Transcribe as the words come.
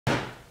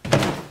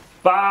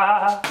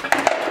Bah!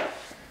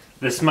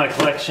 This is my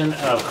collection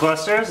of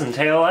clusters and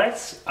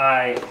taillights.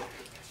 I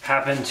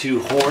happen to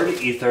hoard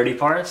E30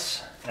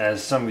 parts,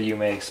 as some of you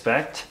may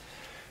expect.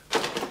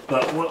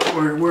 But what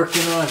we're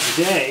working on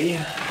today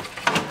are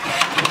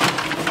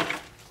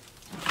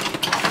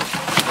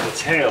the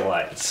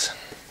taillights.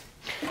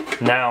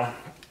 Now,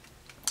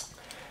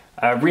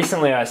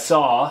 recently I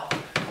saw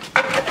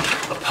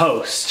a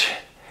post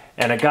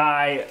and a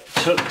guy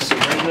took some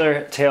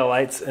regular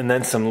taillights and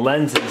then some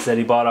lenses that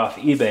he bought off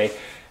eBay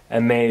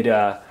and made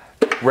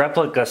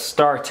replica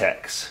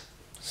STARTECs.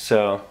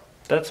 So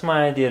that's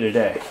my idea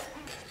today.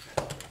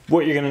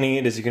 What you're gonna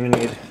need is you're gonna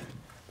need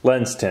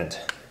lens tint,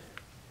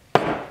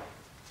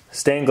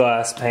 stained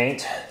glass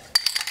paint,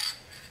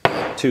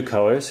 2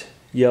 colors,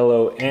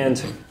 yellow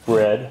and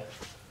red,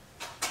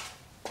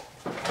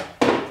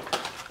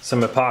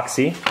 some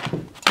epoxy,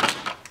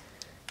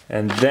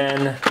 and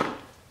then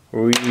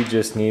we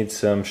just need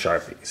some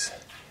Sharpies.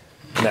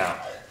 Now,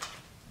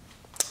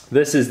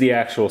 this is the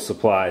actual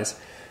supplies,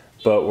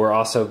 but we're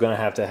also gonna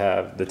have to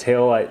have the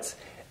taillights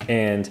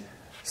and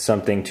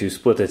something to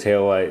split the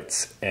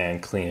taillights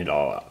and clean it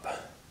all up.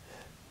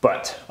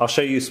 But I'll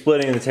show you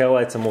splitting the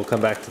taillights and we'll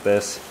come back to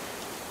this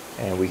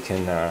and we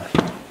can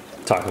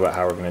talk about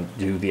how we're gonna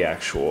do the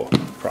actual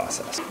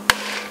process.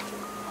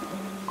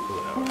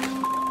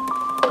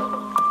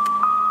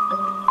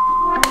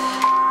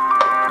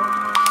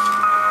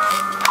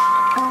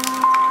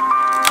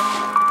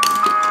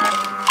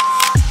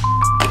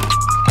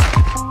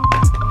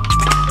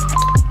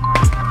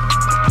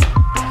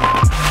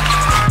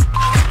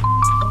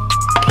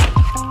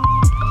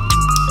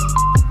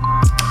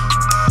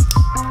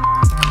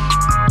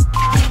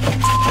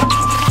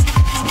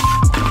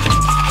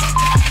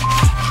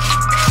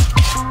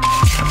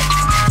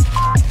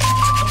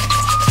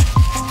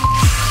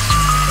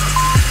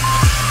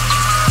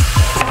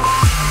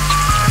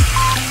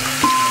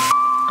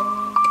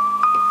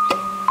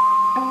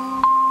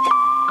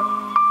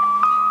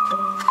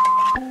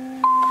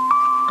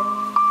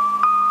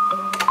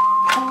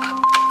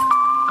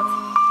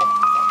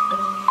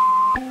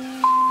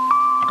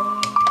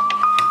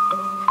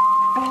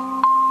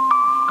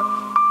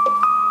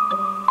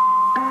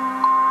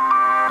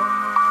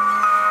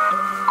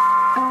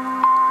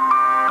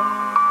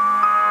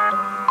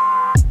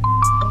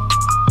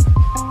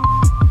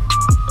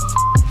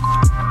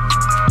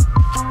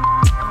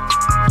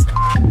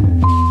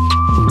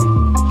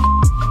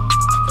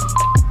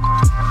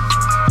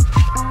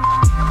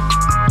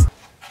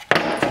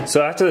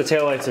 So after the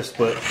taillights are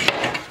split,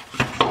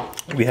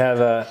 we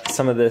have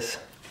some of this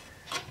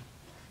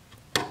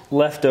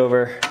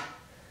leftover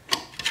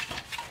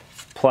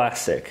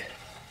plastic.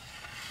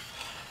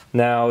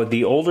 Now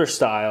the older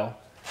style,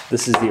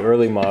 this is the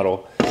early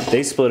model,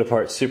 they split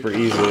apart super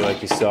easily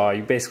like you saw.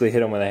 You basically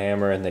hit them with a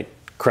hammer and they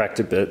crack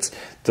to bits.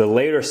 The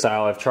later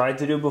style I've tried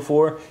to do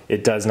before,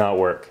 it does not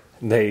work.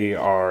 They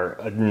are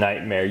a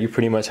nightmare. You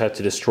pretty much have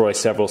to destroy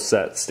several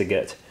sets to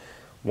get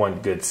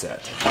one good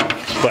set.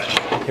 But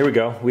here we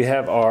go. We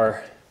have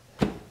our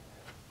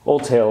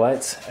old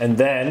taillights, and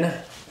then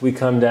we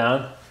come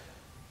down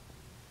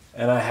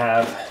and I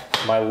have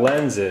my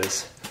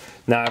lenses.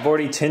 Now I've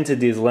already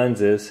tinted these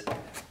lenses,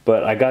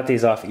 but I got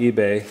these off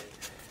eBay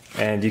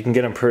and you can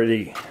get them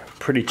pretty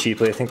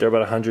cheaply. I think they're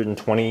about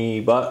 120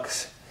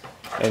 bucks.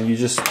 And you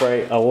just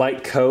spray a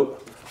light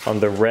coat on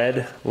the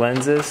red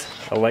lenses,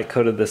 a light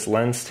coat of this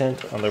lens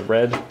tint on the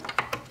red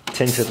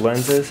tinted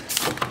lenses,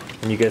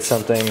 and you get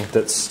something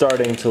that's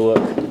starting to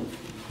look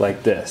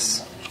like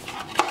this.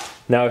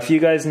 Now if you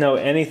guys know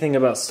anything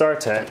about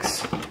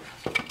STARTECs,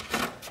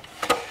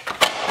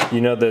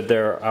 you know that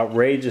they're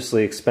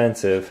outrageously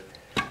expensive,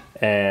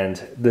 and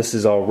this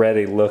is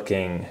already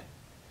looking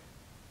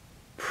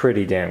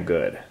pretty damn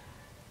good.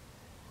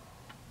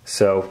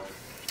 So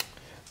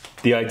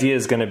the idea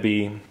is going to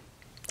be,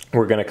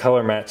 we're going to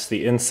color match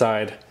the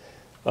inside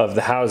of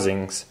the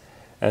housings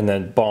and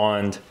then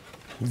bond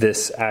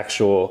this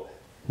actual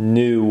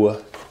new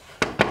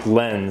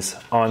lens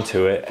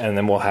onto it, and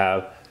then we'll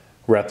have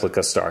replica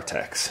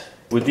STARTECs.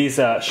 With these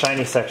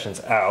shiny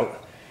sections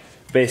out,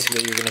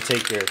 basically you're going to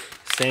take your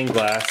stained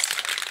glass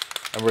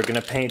and we're going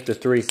to paint the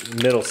 3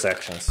 middle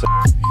sections. So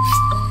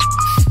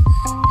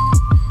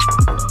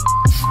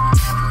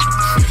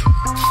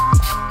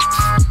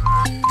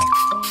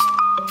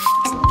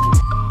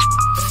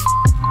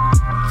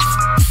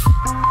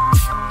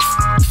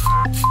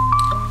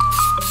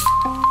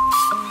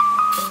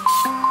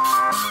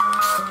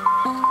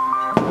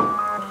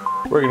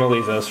we're going to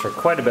leave those for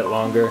quite a bit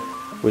longer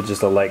with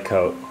just a light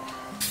coat.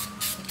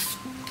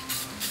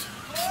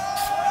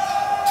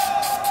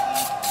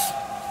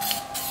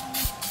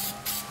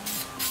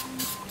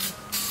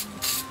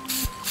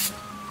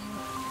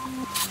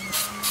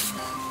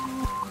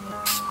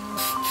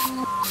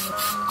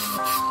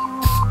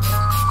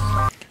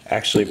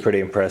 Actually pretty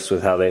impressed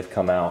with how they've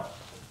come out.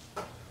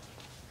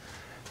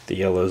 The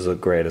yellows look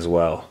great as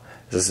well.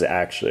 This is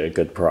actually a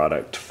good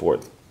product for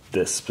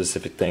this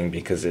specific thing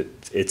because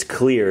it's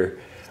clear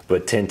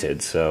but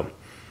tinted, so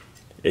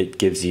it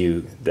gives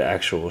you the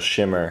actual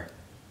shimmer,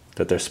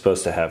 that they're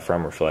supposed to have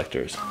from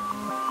reflectors.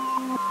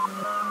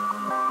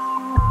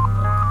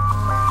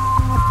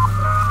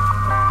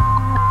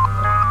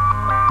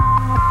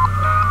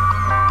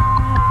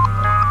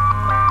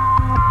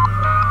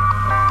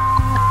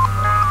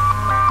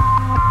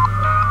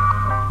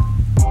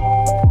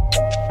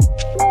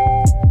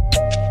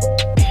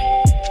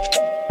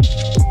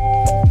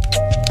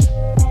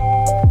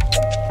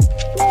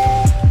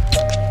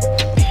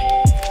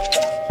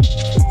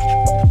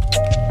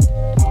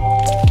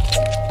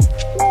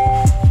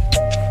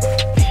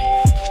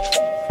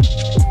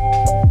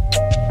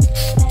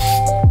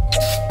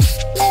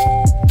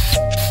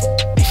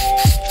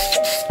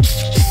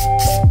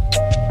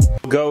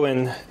 Go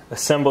and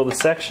assemble the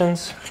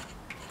sections.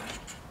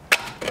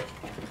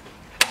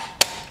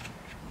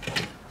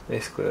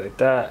 Basically like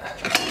that.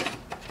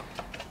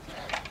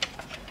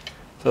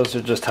 Those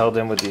are just held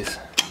in with these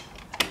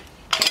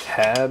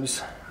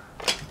tabs.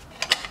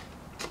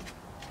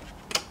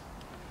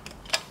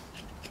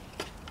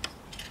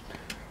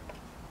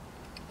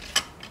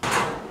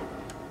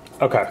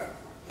 Okay.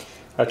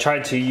 I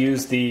tried to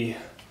use the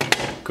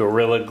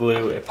Gorilla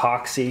Glue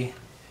epoxy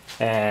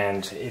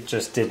and it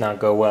just did not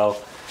go well.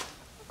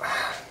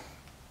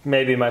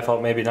 Maybe my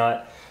fault, maybe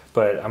not,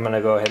 but I'm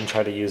gonna go ahead and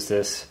try to use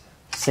this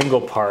single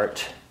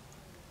part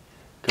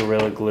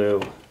Gorilla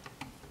Glue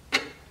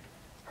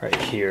right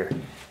here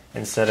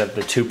instead of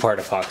the two-part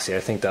epoxy. I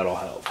think that'll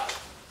help.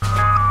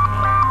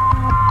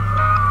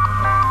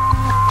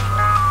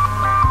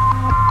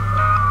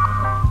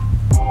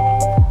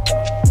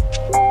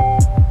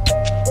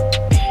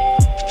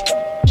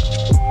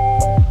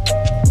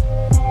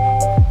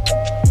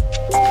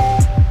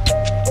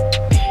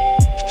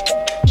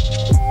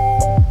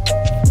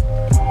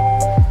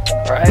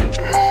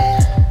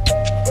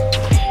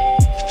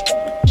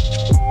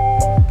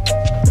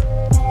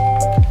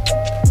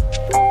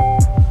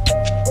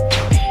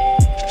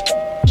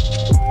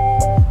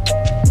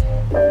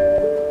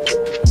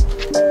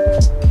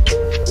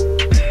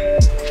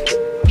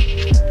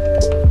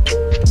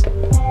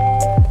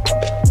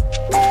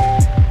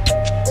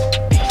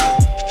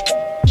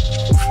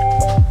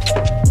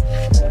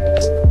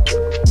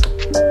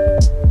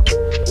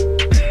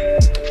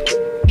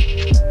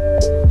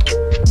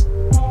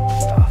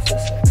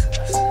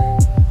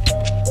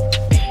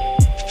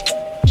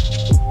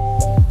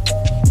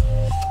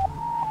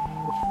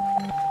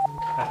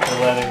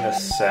 Letting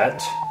this set.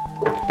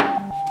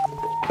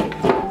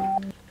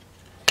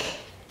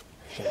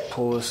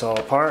 Pull this all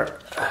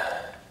apart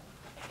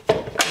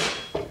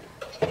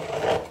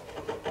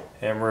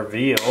and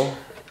reveal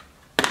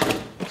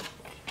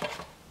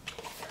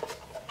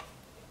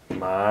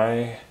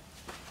my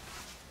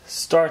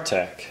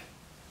STARTEC,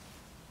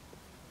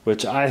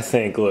 which I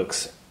think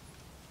looks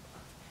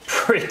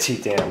pretty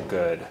damn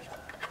good.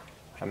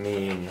 I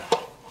mean,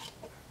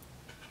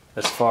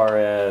 as far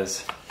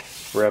as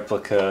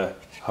replica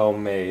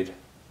homemade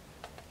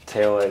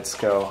taillights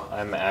go,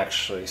 I'm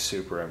actually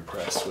super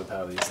impressed with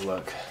how these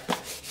look.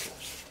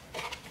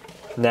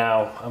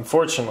 Now,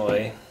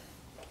 unfortunately,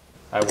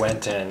 I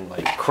went and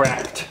like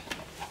cracked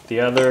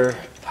the other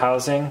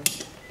housing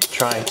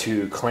trying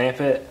to clamp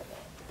it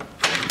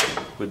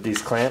with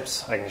these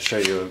clamps. I can show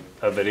you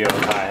a video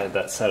of how I had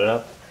that set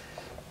up,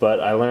 but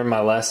I learned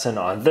my lesson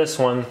on this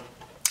one,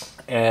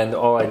 and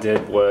all I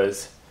did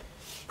was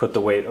put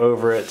the weight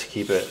over it to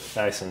keep it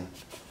nice and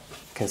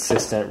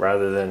consistent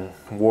rather than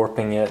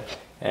warping it,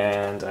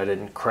 and I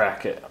didn't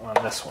crack it on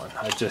this one.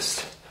 I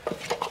just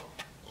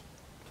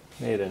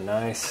made a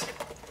nice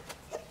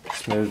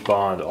smooth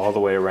bond all the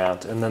way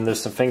around. And then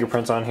there's some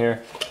fingerprints on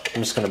here.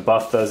 I'm just going to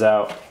buff those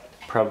out.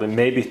 Probably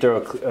maybe throw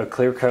a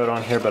clear coat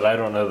on here, but I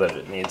don't know that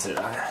it needs it.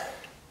 I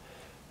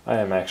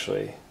am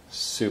actually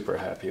super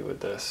happy with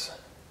this.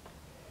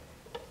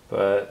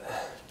 But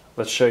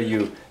let's show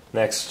you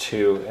next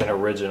to an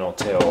original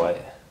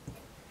taillight.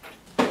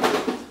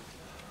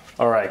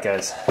 Alright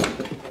guys,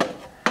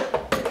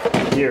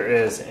 here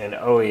is an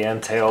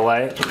OEM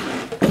taillight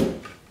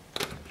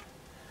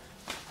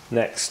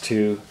next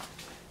to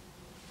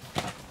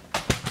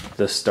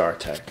the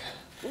STARTEC.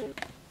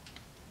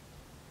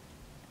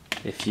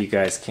 If you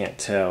guys can't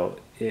tell,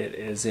 it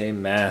is a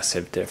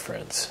massive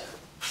difference.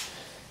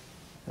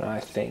 And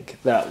I think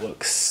that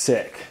looks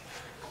sick.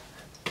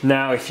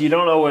 Now, if you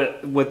don't know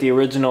what the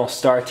original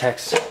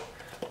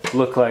STARTECs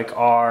look like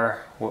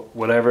are,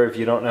 whatever, if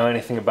you don't know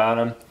anything about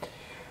them,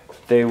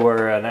 they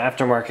were an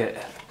aftermarket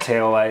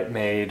taillight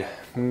made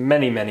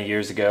many, many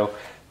years ago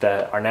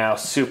that are now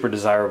super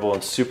desirable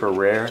and super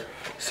rare.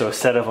 So a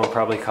set of them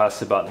probably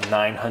costs about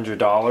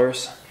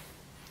 $900.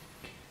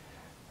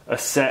 A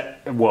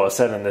set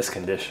in this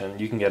condition.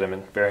 You can get them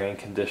in varying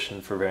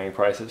condition for varying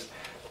prices.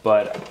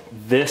 But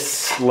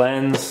this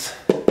lens,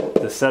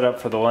 the setup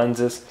for the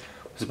lenses,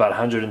 was about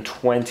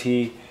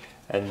 $120,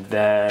 and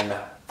then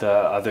the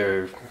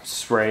other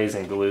sprays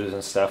and glues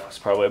and stuff was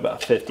probably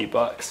about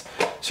 $50.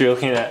 So you're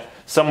looking at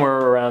somewhere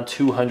around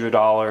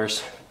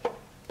 $200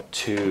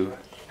 to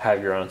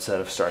have your own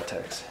set of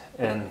STARTECs.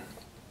 And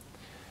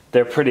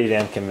they're pretty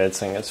damn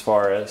convincing as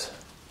far as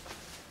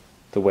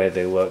the way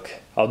they look.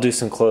 I'll do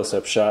some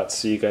close-up shots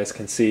so you guys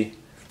can see.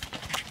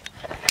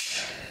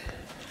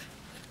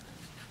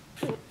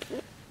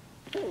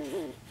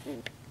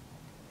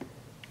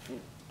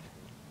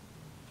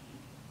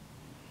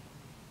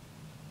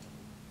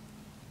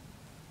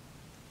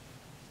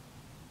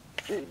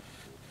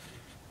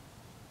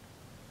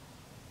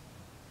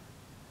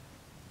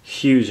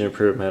 Huge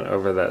improvement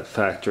over that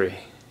factory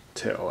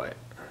taillight.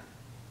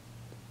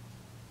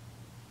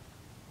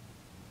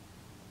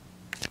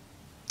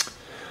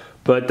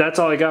 But that's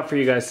all I got for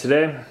you guys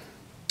today.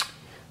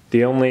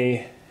 The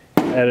only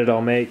edit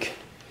I'll make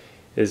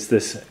is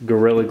this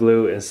Gorilla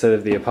Glue instead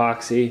of the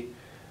epoxy.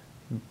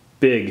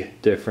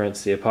 Big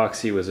difference. The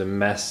epoxy was a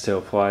mess to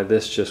apply.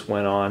 This just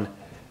went on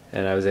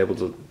and I was able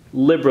to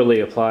liberally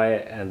apply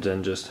it and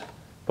then just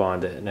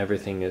bond it, and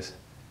everything is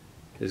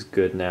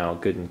good now,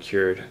 good and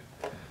cured.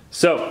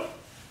 So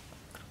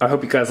I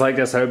hope you guys like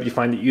this. I hope you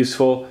find it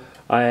useful.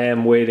 I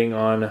am waiting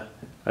on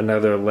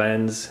another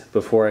lens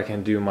before I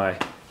can do my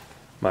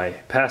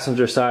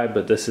passenger side,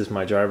 but this is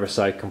my driver's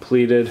side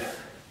completed.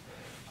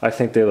 I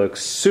think they look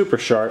super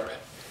sharp,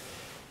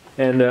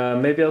 and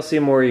maybe I'll see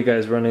more of you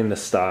guys running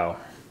this style.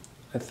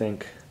 I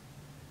think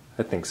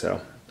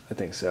so.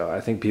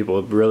 I think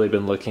people have really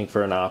been looking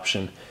for an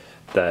option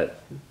that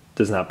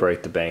does not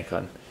break the bank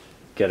on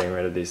getting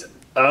rid of these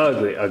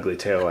ugly, ugly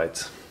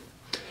taillights.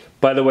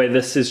 By the way,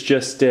 this is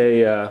just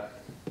a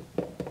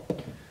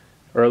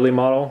early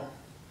model.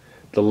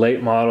 The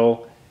late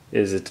model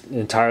is an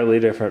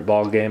entirely different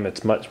ball game.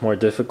 It's much more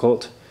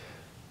difficult,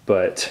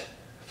 but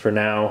for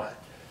now,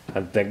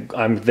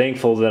 I'm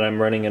thankful that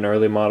I'm running an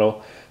early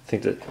model. I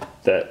think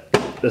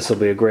that this will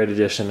be a great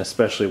addition,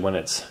 especially when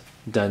it's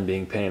done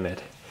being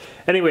painted.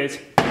 Anyways,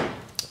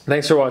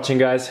 thanks for watching,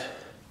 guys.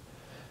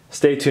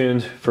 Stay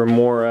tuned for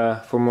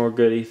more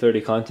good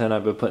E30 content.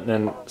 I've been putting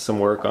in some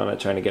work on it,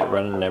 trying to get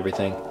running and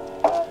everything.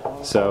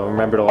 So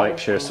remember to like,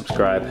 share,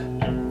 subscribe.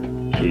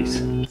 Peace.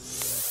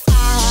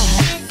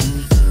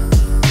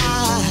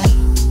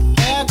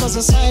 There goes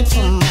a sight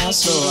from my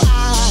soul.